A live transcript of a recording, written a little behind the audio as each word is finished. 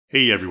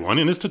Hey everyone,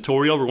 in this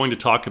tutorial we're going to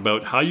talk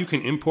about how you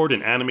can import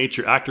and animate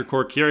your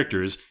ActorCore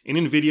characters in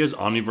NVIDIA's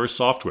Omniverse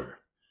software.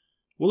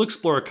 We'll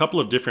explore a couple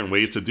of different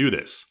ways to do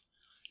this.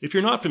 If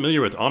you're not familiar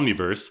with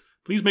Omniverse,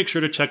 please make sure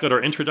to check out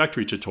our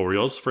introductory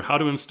tutorials for how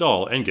to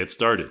install and get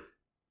started.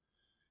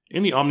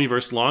 In the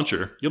Omniverse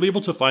launcher, you'll be able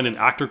to find an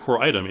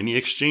ActorCore item in the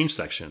Exchange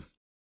section.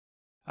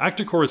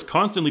 ActorCore is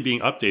constantly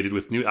being updated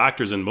with new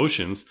actors and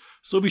motions,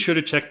 so be sure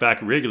to check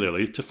back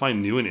regularly to find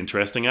new and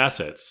interesting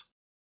assets.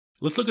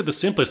 Let's look at the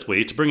simplest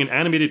way to bring an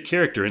animated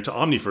character into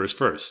Omniverse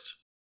first.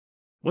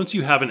 Once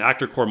you have an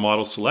ActorCore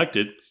model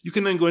selected, you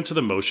can then go into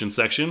the Motion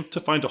section to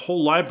find a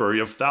whole library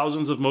of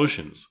thousands of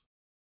motions.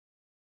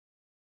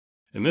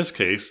 In this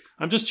case,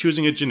 I'm just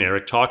choosing a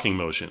generic talking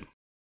motion.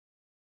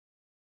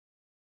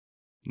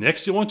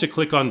 Next, you'll want to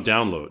click on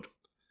Download.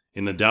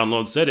 In the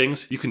Download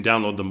settings, you can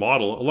download the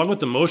model along with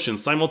the motion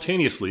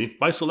simultaneously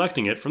by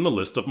selecting it from the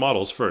list of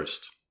models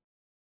first.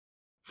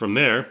 From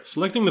there,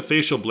 selecting the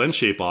Facial Blend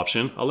Shape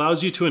option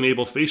allows you to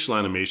enable facial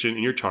animation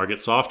in your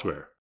target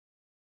software.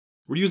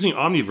 We're using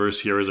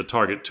Omniverse here as a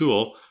target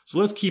tool, so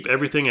let's keep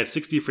everything at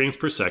 60 frames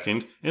per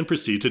second and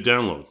proceed to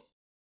download.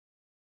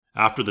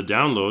 After the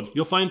download,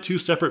 you'll find two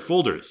separate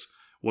folders,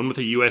 one with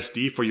a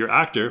USD for your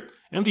actor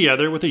and the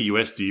other with a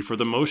USD for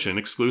the motion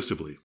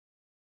exclusively.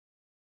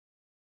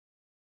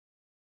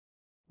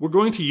 We're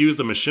going to use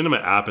the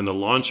Machinima app in the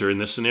launcher in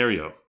this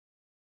scenario.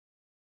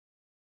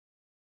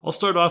 I'll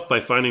start off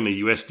by finding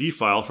the USD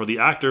file for the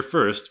actor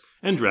first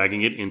and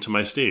dragging it into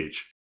my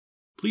stage.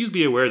 Please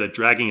be aware that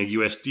dragging a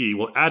USD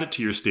will add it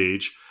to your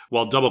stage,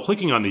 while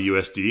double-clicking on the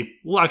USD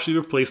will actually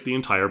replace the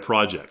entire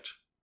project.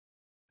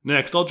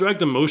 Next, I'll drag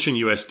the motion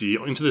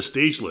USD into the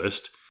stage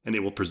list, and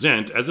it will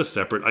present as a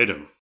separate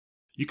item.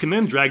 You can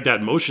then drag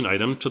that motion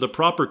item to the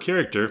proper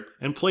character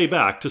and play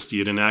back to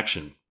see it in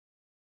action.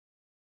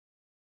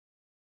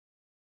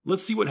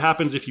 Let's see what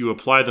happens if you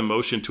apply the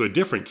motion to a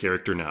different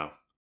character now.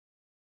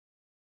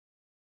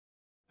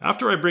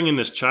 After I bring in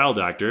this child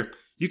actor,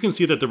 you can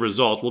see that the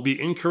result will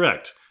be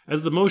incorrect,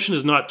 as the motion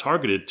is not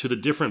targeted to the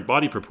different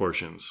body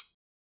proportions.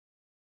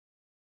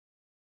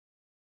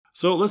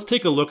 So let's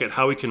take a look at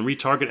how we can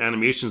retarget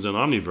animations in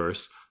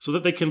Omniverse so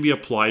that they can be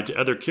applied to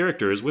other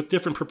characters with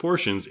different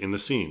proportions in the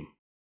scene.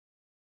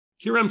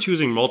 Here I'm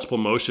choosing multiple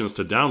motions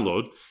to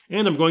download,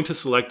 and I'm going to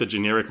select the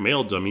generic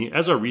male dummy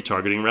as our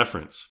retargeting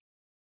reference.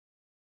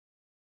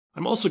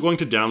 I'm also going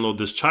to download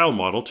this child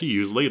model to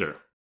use later.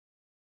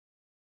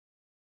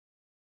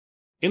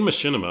 In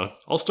Machinima,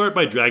 I'll start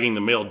by dragging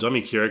the male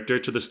dummy character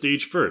to the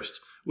stage first,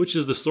 which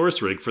is the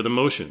source rig for the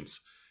motions,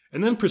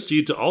 and then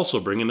proceed to also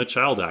bring in the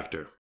child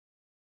actor.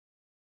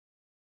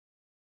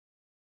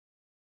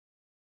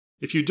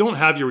 If you don't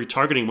have your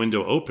retargeting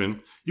window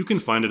open, you can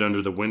find it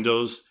under the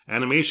Windows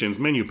Animations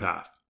menu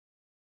path.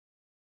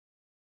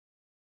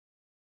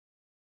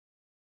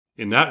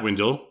 In that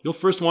window, you'll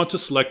first want to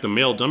select the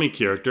male dummy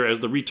character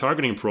as the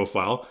retargeting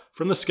profile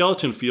from the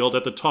skeleton field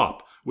at the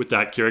top with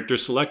that character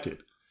selected,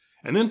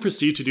 and then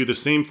proceed to do the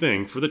same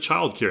thing for the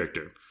child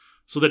character,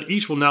 so that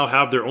each will now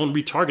have their own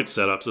retarget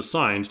setups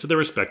assigned to their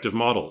respective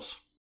models.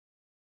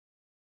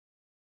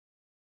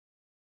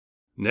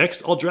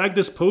 Next, I'll drag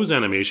this pose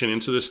animation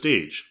into the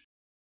stage.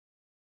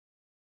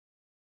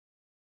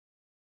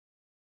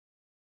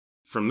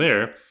 From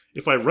there,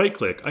 if I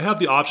right-click, I have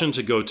the option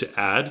to go to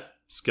Add,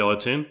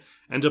 Skeleton,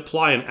 and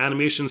apply an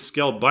Animation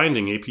Scale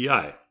Binding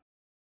API.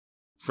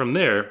 From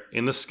there,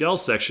 in the Scale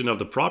section of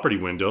the Property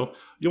window,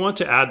 you'll want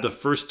to add the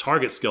first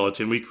target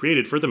skeleton we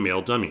created for the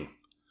male dummy.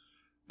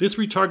 This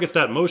retargets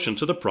that motion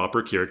to the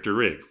proper character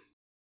rig.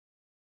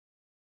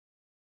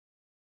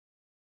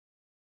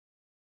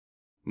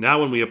 Now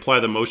when we apply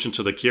the motion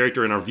to the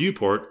character in our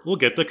viewport, we'll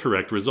get the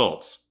correct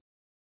results.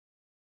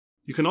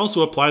 You can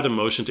also apply the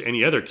motion to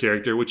any other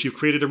character which you've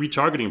created a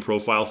retargeting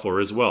profile for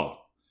as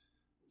well.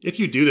 If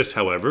you do this,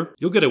 however,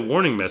 you'll get a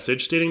warning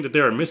message stating that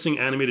there are missing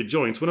animated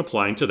joints when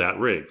applying to that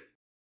rig.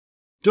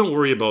 Don't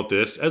worry about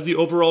this, as the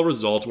overall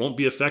result won't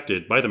be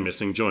affected by the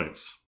missing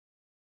joints.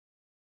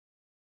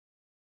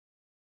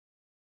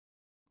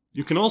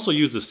 You can also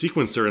use the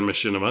sequencer in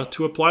Machinima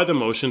to apply the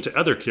motion to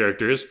other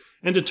characters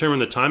and determine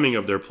the timing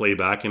of their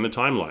playback in the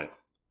timeline.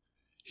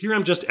 Here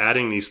I'm just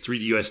adding these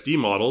 3D USD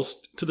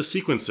models to the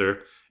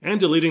sequencer and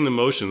deleting the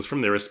motions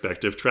from their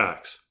respective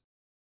tracks.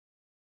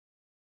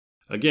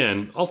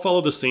 Again, I'll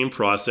follow the same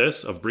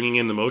process of bringing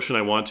in the motion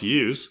I want to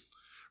use,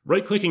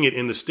 right-clicking it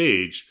in the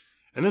stage,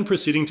 and then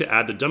proceeding to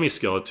add the dummy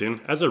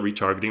skeleton as a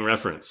retargeting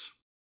reference.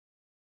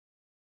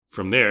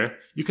 From there,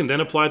 you can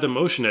then apply the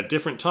motion at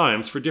different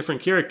times for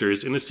different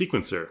characters in the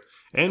sequencer,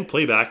 and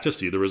play back to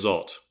see the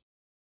result.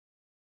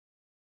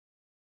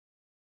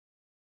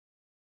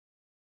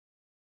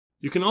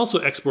 You can also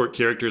export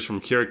characters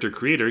from Character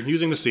Creator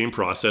using the same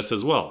process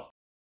as well.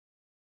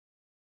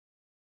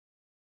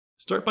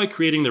 Start by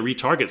creating the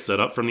retarget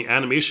setup from the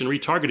Animation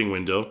Retargeting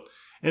window,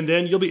 and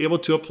then you'll be able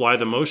to apply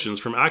the motions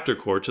from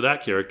ActorCore to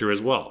that character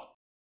as well.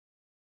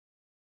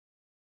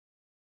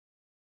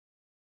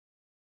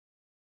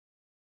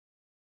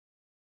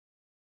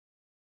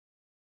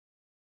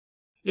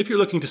 If you're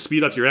looking to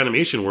speed up your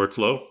animation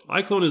workflow,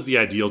 iClone is the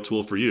ideal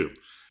tool for you.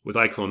 With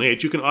iClone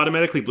 8, you can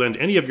automatically blend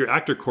any of your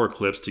ActorCore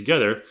clips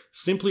together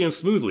simply and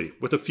smoothly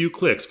with a few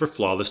clicks for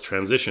flawless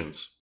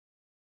transitions.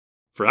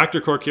 For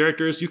ActorCore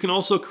characters, you can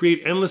also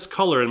create endless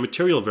color and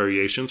material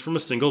variations from a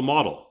single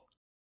model.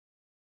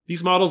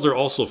 These models are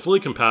also fully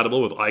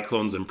compatible with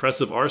iClone's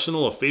impressive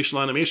arsenal of facial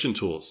animation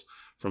tools,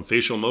 from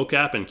facial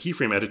mocap and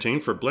keyframe editing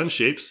for blend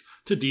shapes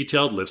to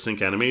detailed lip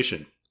sync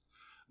animation.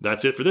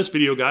 That's it for this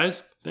video,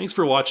 guys. Thanks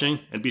for watching,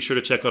 and be sure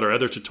to check out our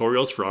other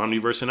tutorials for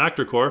Omniverse and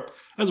ActorCore,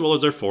 as well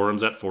as our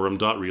forums at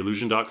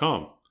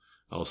forum.reallusion.com.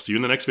 I'll see you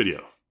in the next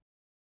video.